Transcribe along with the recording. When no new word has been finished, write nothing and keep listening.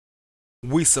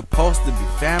We supposed to be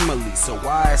family, so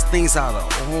why is things out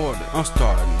of order? I'm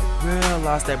starting to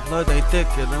realize that blood ain't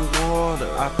thicker than water.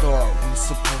 I thought we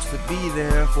supposed to be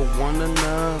there for one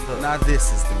another. Now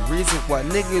this is the reason why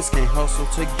niggas can't hustle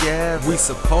together. We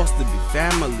supposed to be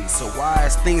family, so why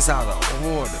is things out of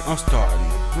order? I'm starting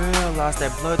to realize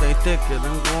that blood ain't thicker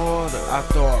than water. I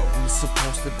thought we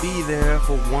supposed to be there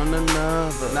for one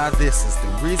another. Now this is the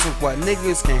reason why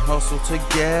niggas can't hustle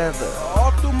together. All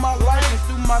through my life and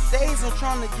through my days I'm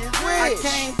trying to get rich. I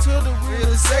came to the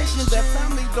realization that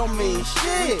family don't mean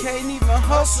shit. We can't even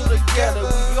hustle together.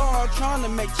 We all trying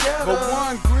to make cheddar. But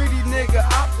one greedy nigga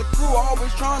out the crew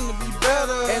always trying to be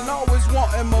better and always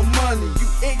wanting more money.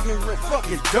 You ignorant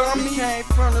fucking dummy. We came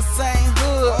from the same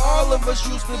hood. All of us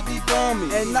used to be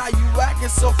bummies. And now you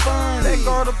acting so funny. That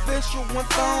artificial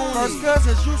went phony. First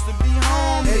cousins used to be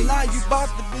homies. And now you about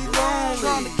to be lonely.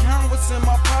 Trying to count what's in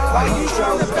my pocket. Why you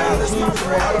trying to balance my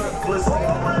credit?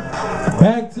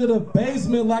 Back to the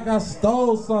basement like I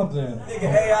stole something.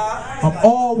 I'm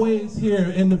always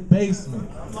here in the basement.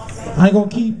 I ain't gonna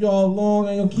keep y'all long.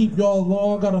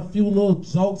 Got a few little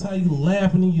jokes, how you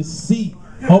laughing in your seat.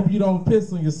 Hope you don't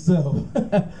piss on yourself.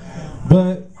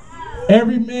 But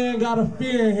every man got a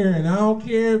fear in here, and I don't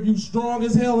care if you strong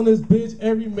as hell in this bitch,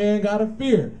 every man got a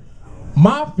fear.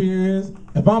 My fear is,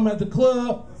 if I'm at the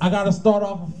club, I gotta start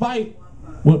off a fight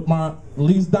with my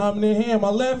least dominant hand, my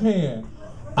left hand.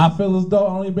 I feel as though I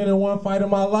only been in one fight in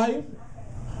my life.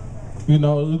 You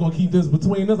know, we're gonna keep this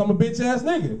between us. I'm a bitch ass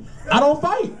nigga. I don't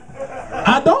fight.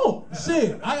 I don't.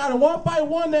 Shit. I got in one fight,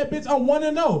 won that bitch. I'm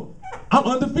 1-0. I'm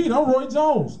undefeated. I'm Roy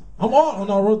Jones. Oh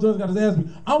no, Roy Jones got his ass beat.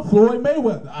 I'm Floyd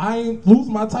Mayweather. I ain't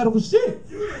losing my title for shit.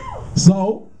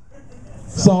 So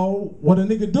what a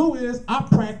nigga do is I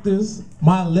practice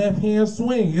my left hand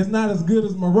swing. It's not as good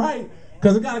as my right,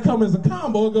 cause it gotta come as a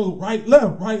combo. It goes right,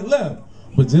 left.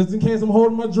 But just in case I'm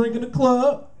holding my drink in the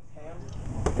club,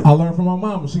 I learned from my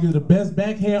mama. She is the best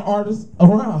backhand artist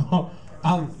around.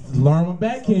 I learned my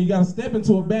backhand. You gotta step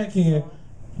into a backhand.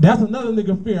 That's another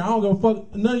nigga fear. I don't give a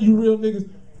fuck. None of you real niggas.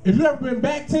 If you ever been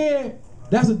back 10,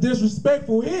 that's a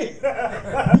disrespectful hit.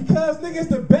 Because niggas,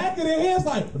 the back of their head's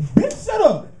like, bitch, shut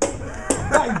up.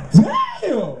 Like,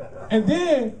 damn. And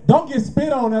then don't get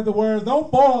spit on afterwards. Don't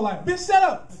fall like, bitch, shut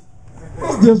up.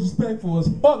 It's disrespectful as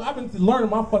fuck. I've been learning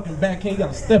my fucking backhand. You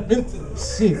gotta step into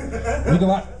this shit. Nigga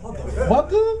like,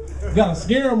 motherfucker? You gotta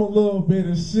scare him a little bit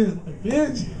and shit. Like,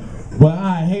 bitch. But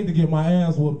I hate to get my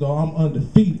ass whooped though. I'm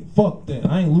undefeated. Fuck that.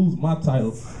 I ain't losing my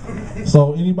title.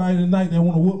 So anybody tonight that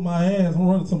wanna whoop my ass, I'm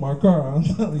running to my car. I'm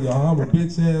telling y'all, I'm a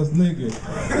bitch ass nigga.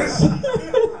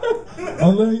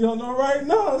 I'm letting y'all know right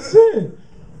now, shit.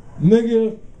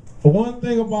 Nigga, one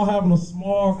thing about having a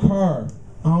small car,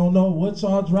 I don't know what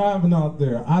y'all driving out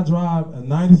there. I drive a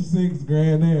 96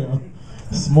 Grand Am,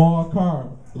 small car.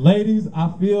 Ladies, I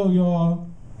feel y'all,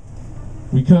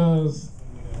 because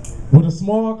with a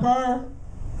small car,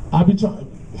 I be trying,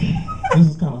 this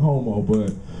is kind of homo,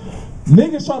 but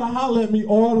niggas try to holler at me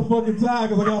all the fucking time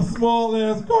because I got a small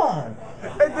ass car.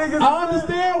 I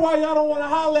understand why y'all don't want to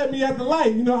holler at me at the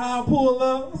light. You know how I pull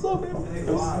up? What's up, man?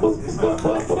 What's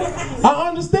up? I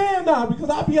understand now because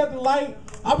I be at the light.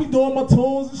 I be doing my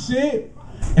tunes and shit,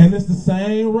 and it's the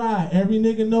same ride. Every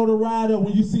nigga know the ride up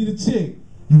when you see the chick.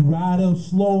 You ride up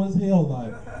slow as hell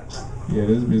like, yeah,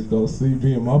 this bitch gonna see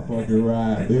me in my fucking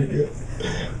ride, nigga.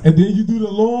 And then you do the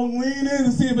long lean in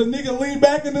to see if a nigga lean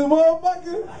back in the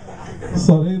motherfucker.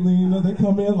 So they lean up, they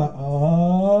come in like,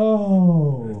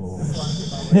 oh,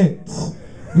 shit.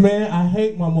 Man, I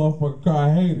hate my motherfucking car,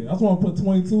 I hate it. I just wanna put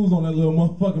 22s on that little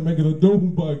motherfucker, make it a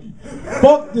doom buggy.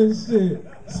 Fuck this shit.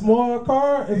 Small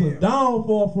car is a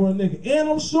downfall for a nigga. And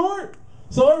I'm short,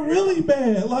 so it really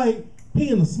bad. Like, he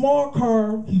in a small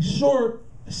car, he's short,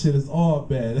 that shit is all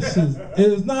bad. That shit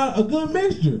is not a good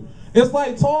mixture. It's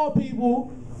like tall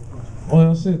people,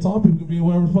 well shit, tall people can be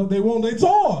wherever the fuck they want. They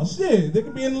tall, shit. They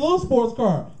can be in a little sports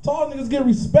car. Tall niggas get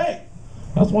respect.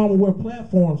 That's why I'm gonna wear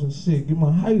platforms and shit, get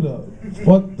my height up.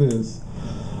 Fuck this.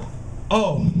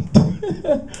 Oh.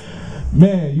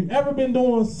 Man, you ever been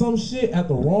doing some shit at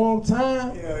the wrong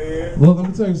time? Yeah. Look, let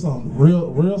me tell you something.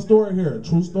 Real story here.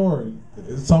 True story.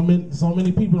 So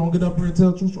many people don't get up here and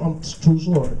tell true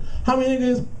story. How many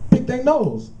niggas pick their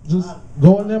nose? Just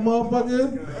go in that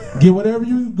motherfucker, get whatever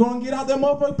you gonna get out that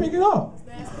motherfucker, pick it up.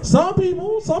 Some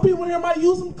people here might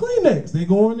use some Kleenex. They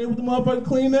go in there with the motherfucking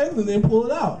Kleenex and then pull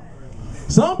it out.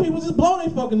 Some people just blow their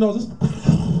fucking nose. Just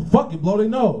fuck it, blow their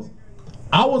nose.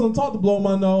 I wasn't taught to blow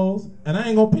my nose, and I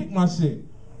ain't gonna pick my shit.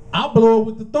 I blow it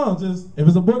with the thumb. Just if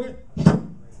it's a booger,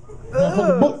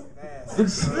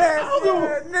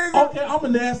 okay, I'm a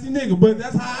nasty nigga, but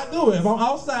that's how I do it. If I'm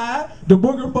outside, the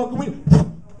booger fucking with me.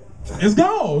 it's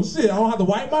gone. Shit, I don't have to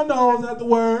wipe my nose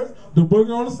afterwards. The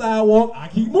booger on the sidewalk, I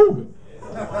keep moving.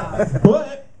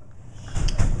 But,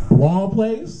 wrong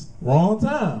place, wrong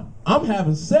time. I'm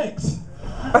having sex.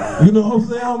 You know what I'm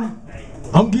saying?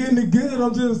 I'm getting it good.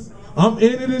 I'm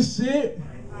into this shit.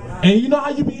 And you know how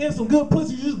you be in some good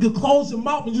pussy, you just can close your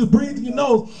mouth and just breathe through your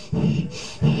nose.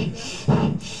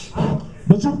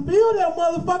 But you feel that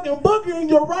motherfucking booger in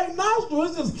your right nostril.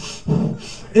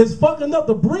 It's fucking up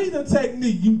the breathing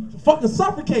technique. You fucking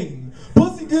suffocating.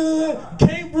 Pussy good,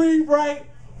 can't breathe right.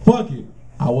 Fuck it.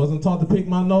 I wasn't taught to pick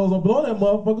my nose or blow that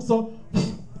motherfucker, so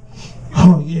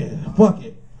oh yeah, fuck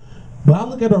it. But I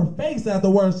look at her face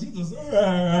afterwards, she just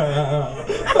I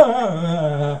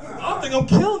think I'm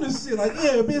killing this shit. Like,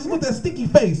 yeah, bitch, with that sticky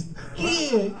face.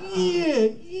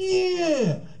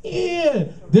 Yeah.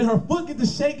 Then her foot get to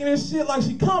shaking and shit like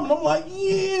she coming. I'm like,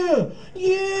 yeah.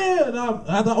 And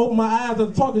after I open my eyes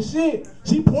and talking shit,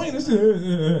 she pointing shit.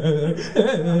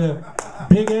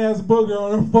 Big ass booger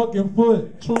on her fucking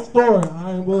foot. True story.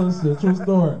 I ain't bullshit. True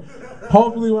story.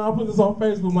 Hopefully when I put this on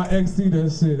Facebook, my ex see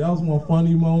that shit. That was one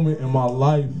funny moment in my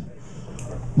life.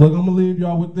 Look, I'm gonna leave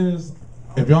y'all with this.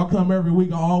 If y'all come every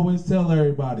week, I always tell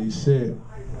everybody, shit,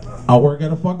 I work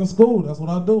at a fucking school. That's what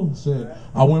I do. Shit,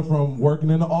 I went from working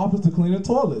in the office to cleaning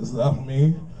toilets. I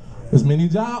mean, there's many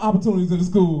job opportunities in the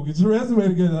school. Get your resume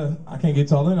together. I can't get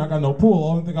y'all in. I got no pool.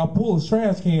 Only thing I pull is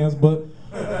trash cans, but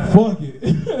fuck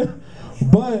it.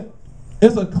 But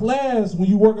it's a class when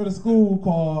you work at a school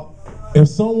called, if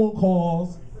someone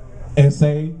calls and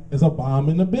say there's a bomb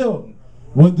in the building,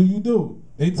 what do?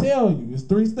 They tell you, it's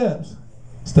 3 steps.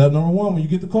 Step number 1, when you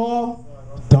get the call,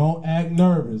 don't act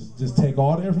nervous. Just take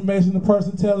all the information the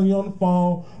person telling you on the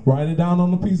phone, write it down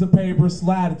on a piece of paper,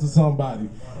 slide it to somebody.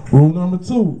 Rule number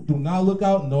 2, do not look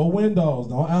out no windows.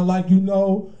 Don't act like you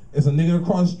know it's a nigga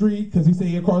across the street because he said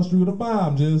he across the street with a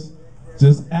bomb. Just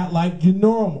act like you're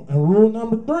normal. And rule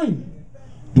number 3,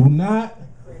 do not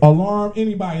alarm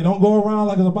anybody. Don't go around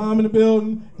like there's a bomb in the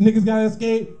building, niggas gotta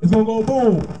escape, it's gonna go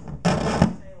boom.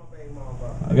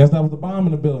 I guess that was the bomb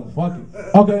in the building, fuck it.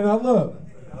 Okay, now look,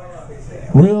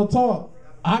 real talk,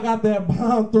 I got that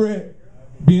bomb threat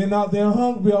being out there in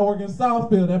Huntsville, working in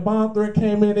Southfield. That bomb threat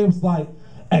came in, it was like,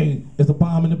 hey, it's a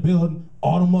bomb in the building,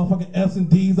 all the motherfucking F's and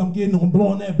D's, I'm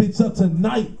blowing that bitch up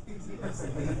tonight.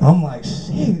 I'm like,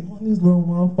 shit, one of these little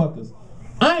motherfuckers.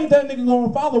 I ain't that nigga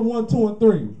gonna follow 1, 2, and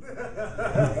 3.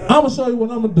 I'ma show you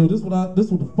what I'm gonna do. This what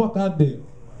the fuck I did.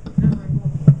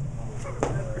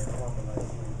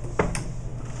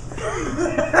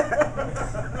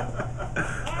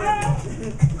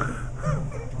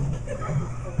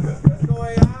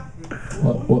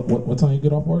 What time you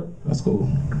get off work? That's cool.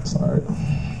 It's alright.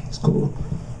 It's cool.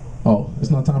 Oh, it's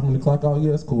not time for me to clock out?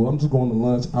 Yeah, it's cool. I'm just going to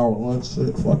lunch, hour lunch,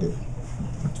 shit, fuck it.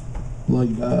 Love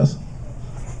you guys.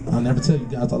 I'll never tell you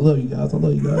guys I love you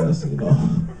guys, you know.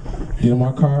 Get in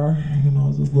my car, you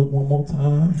know, just look one more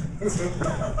time. It's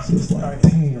just like,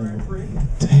 damn.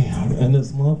 And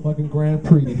this motherfucking Grand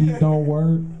Prix, the heat don't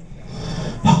work.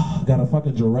 Got a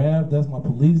fucking giraffe, that's my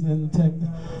police detective.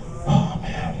 Oh,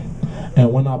 man.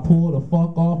 And when I pull the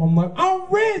fuck off, I'm like,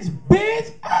 I'm rich,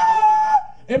 bitch! Ah!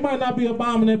 It might not be a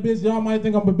bomb in that bitch, y'all might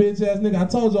think I'm a bitch ass nigga. I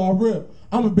told y'all rip,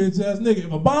 I'm a bitch ass nigga.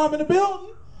 If a bomb in the building,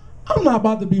 I'm not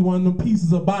about to be one of them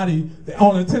pieces of body that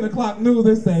on the 10 o'clock news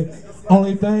they say,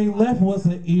 only thing left was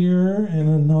an ear and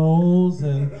a nose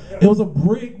and it was a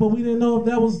brick, but we didn't know if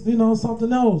that was, you know,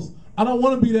 something else. I don't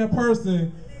want to be that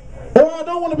person, or I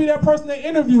don't want to be that person they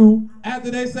interview after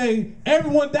they say,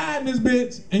 everyone died in this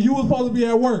bitch and you was supposed to be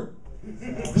at work.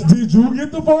 Did you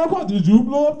get the phone call? Did you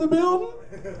blow up the building?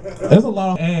 There's a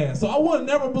lot of ass. So I would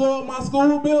never blow up my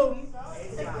school building.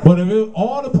 But if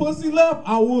all the pussy left,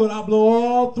 I would. I blow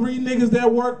all 3 niggas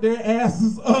that work their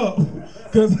asses up.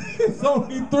 Cause it's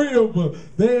only 3 of them.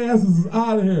 Their asses is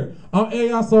out of here. I'm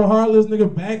AI So Heartless,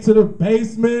 nigga, back to the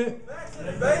basement.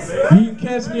 You can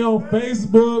catch me on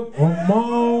Facebook,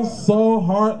 Ramon So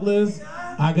Heartless.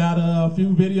 I got a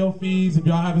few video feeds. If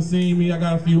y'all haven't seen me, I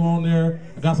got a few on there.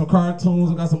 I got some cartoons,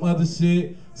 I got some other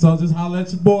shit. So just holler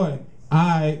at your boy.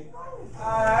 Alright.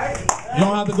 You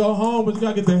don't have to go home, but you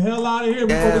gotta get the hell out of here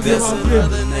before we get out here.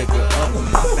 Nigga up in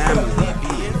my family,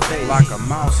 being fake like a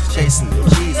mouse chasing the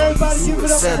cheese. Everybody give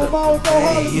it up for Ramon So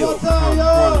Heartless one time,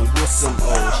 y'all. With some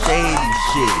old shady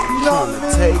shit. Trying to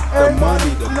take the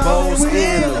money, the bows,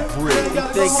 and the brick. You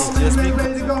think it's just me?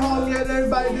 Ready to go home yet?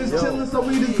 Everybody just chilling, so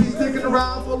we just be sticking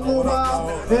around for a little while.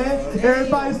 And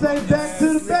everybody say back to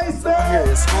the basement. Here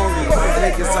it's hungry,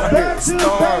 niggas out here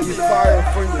starved. You fired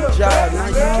from your job, now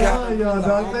you got.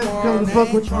 Dog, let's go to fuck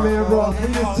with your man Ross. We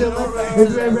just chillin'. If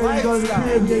you ain't ready to go to the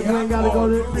crib, you ain't gotta go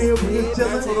to the crib. We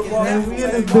just chillin'. Man, we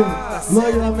in this bitch.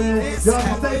 Love y'all, man. Y'all be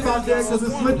safe out there because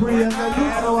it's slippery as that new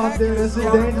snow out there. That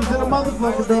shit dangerous in a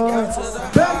motherfucker,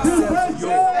 dog. Back to the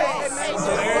basics.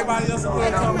 Everybody else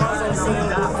will come out so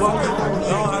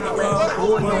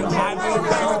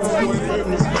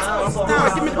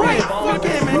Give me the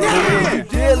pen, man. You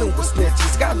dealing with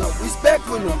snitches, got no respect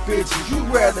for them bitches. You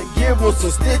rather give them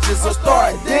some stitches or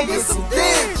start digging some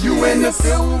ditches. You in the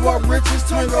field with what riches,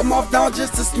 turn your mouth down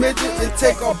just a smidgen and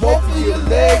take off both of your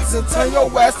legs and turn your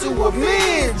ass to a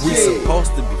midget. We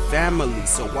supposed to be family,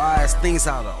 so why is things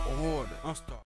out of order? I'm starting.